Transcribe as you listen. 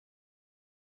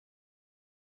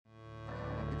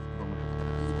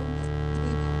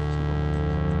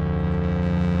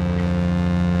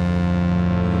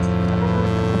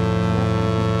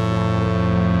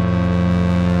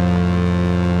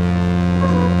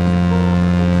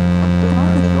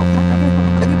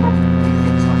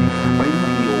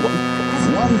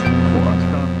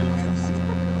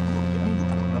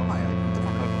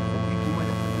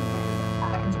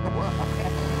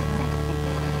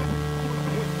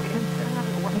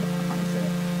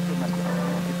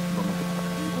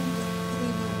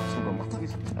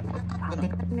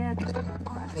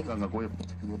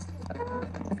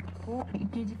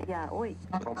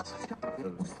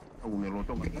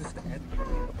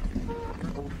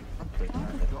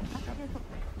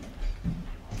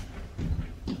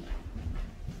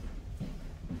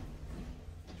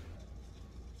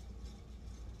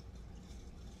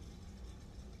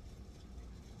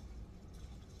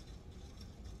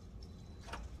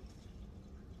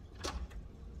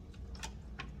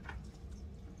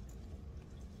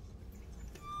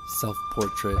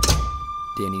Self-portrait,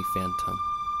 Danny Phantom.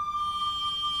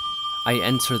 I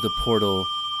enter the portal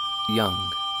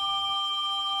young.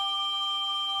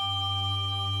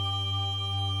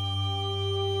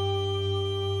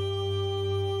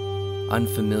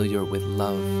 Unfamiliar with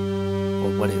love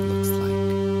or what it looks like.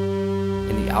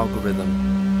 In the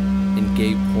algorithm, in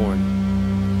gay porn,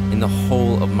 in the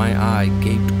hole of my eye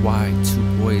gaped wide, two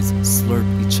boys slurp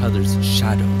each other's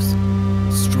shadows,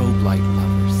 strobe light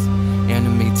lovers,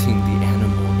 animating the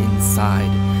animal inside,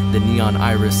 the neon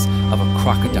iris of a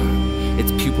crocodile,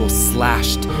 its pupils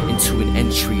slashed into an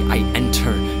entry. I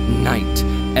enter night,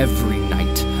 every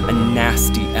night, a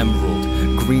nasty emerald.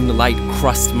 Green light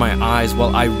crust my eyes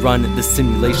while I run the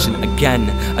simulation again.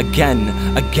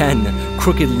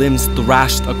 Crooked limbs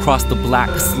thrashed across the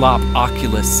black slop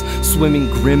oculus, swimming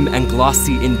grim and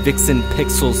glossy in vixen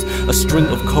pixels. A string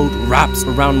of code wraps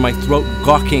around my throat,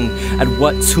 gawking at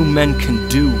what two men can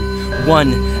do.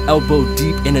 One elbow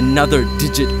deep in another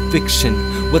digit fiction.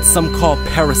 What some call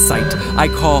parasite, I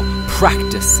call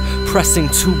practice. Pressing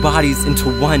two bodies into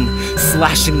one,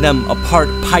 slashing them apart,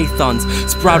 pythons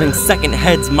sprouting second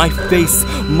heads, my face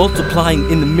multiplying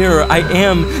in the mirror. I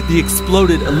am the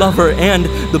exploded lover and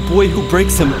the boy who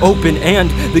breaks him open, and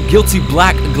the guilty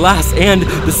black glass, and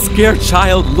the scared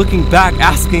child looking back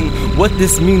asking what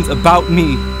this means about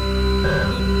me,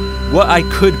 what I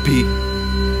could be.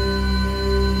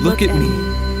 Look at me,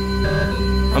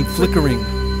 I'm flickering.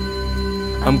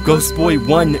 I'm Ghost Boy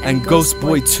 1 and Ghost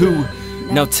Boy 2.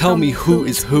 Now tell me who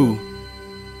is who.